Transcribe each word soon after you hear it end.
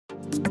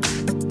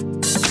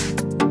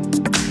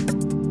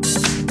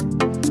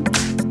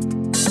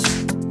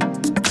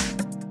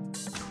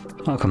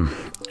Welcome.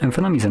 In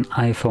front of me is an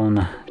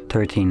iPhone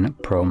 13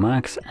 Pro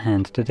Max,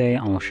 and today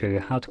I'll show you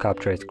how to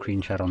capture a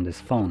screenshot on this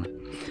phone.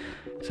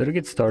 So to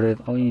get started,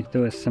 all you need to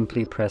do is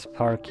simply press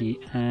power key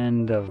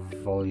and the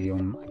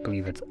volume, I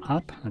believe it's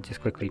up. Let's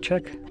just quickly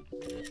check.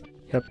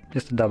 Yep,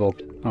 just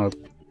a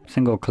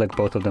single click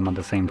both of them at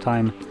the same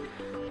time,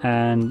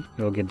 and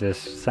you'll get this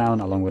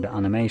sound along with the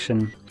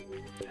animation.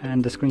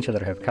 And the screenshot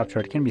that I have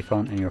captured can be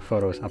found in your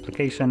Photos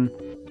application.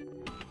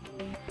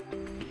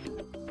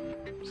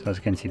 So as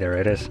you can see, there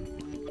it is.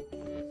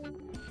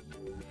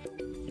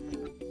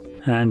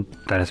 And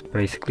that is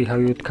basically how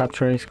you would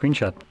capture a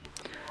screenshot.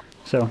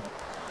 So,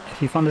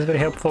 if you found this very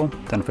helpful,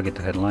 don't forget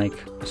to hit like,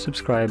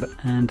 subscribe,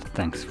 and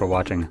thanks for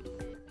watching.